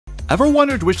Ever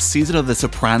wondered which season of The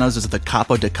Sopranos is the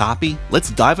capo de capi? Let's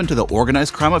dive into the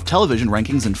organized crime of television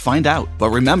rankings and find out. But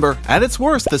remember, at its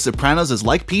worst, The Sopranos is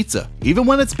like pizza. Even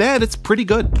when it's bad, it's pretty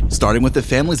good. Starting with the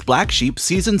family's black sheep,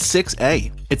 Season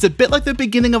 6A. It's a bit like the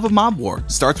beginning of a mob war.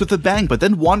 Starts with a bang, but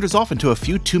then wanders off into a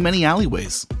few too many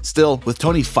alleyways. Still, with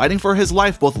Tony fighting for his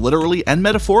life both literally and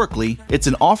metaphorically, it's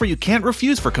an offer you can't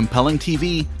refuse for compelling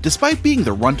TV, despite being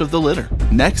the runt of the litter.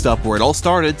 Next up, where it all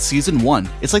started, Season 1.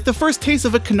 It's like the first taste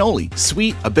of a cannoli.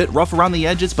 Sweet, a bit rough around the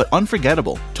edges, but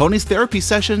unforgettable. Tony's therapy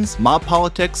sessions, mob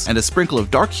politics, and a sprinkle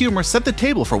of dark humor set the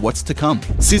table for what's to come.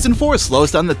 Season 4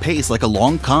 slows down the pace like a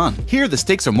long con. Here, the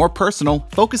stakes are more personal,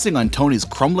 focusing on Tony's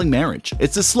crumbling marriage.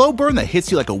 It's a slow burn that hits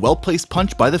you like a well-placed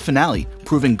punch by the finale,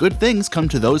 proving good things come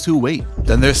to those who wait.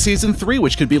 Then there's Season 3,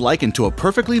 which could be likened to a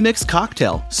perfectly mixed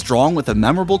cocktail, strong with a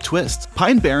memorable twist.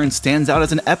 Pine Barrens stands out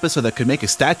as an episode that could make a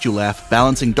statue laugh,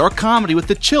 balancing dark comedy with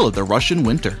the chill of the Russian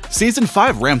winter. Season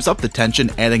 5 ramps up the tension,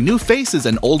 adding new faces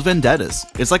and old vendettas.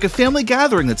 It's like a family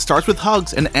gathering that starts with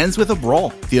hugs and ends with a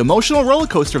brawl. The emotional roller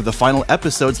coaster of the final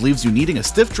episodes leaves you needing a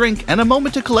stiff drink and a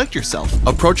moment to collect yourself.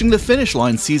 Approaching the finish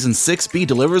line, Season 6B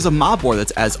delivers a mob war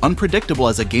that's as unpredictable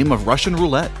as a game of Russian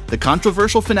roulette. The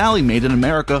controversial finale Made in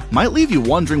America might leave you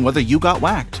wondering whether you got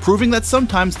whacked, proving that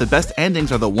sometimes the best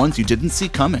endings are the ones you didn't see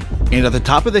coming. And at the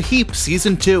top of the heap,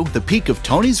 Season 2, the peak of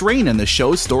Tony's reign and the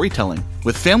show's storytelling.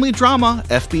 With family drama,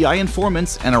 FBI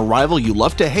informants, and a rival you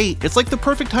love to hate, it's like the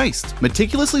perfect heist.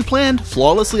 Meticulously planned,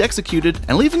 flawlessly executed,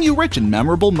 and leaving you rich in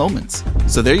memorable moments.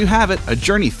 So there you have it, a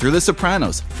journey through The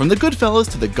Sopranos, from the Goodfellas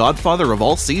to the godfather of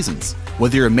all seasons.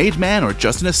 Whether you're a made man or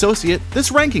just an associate,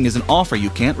 this ranking is an offer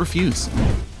you can't refuse.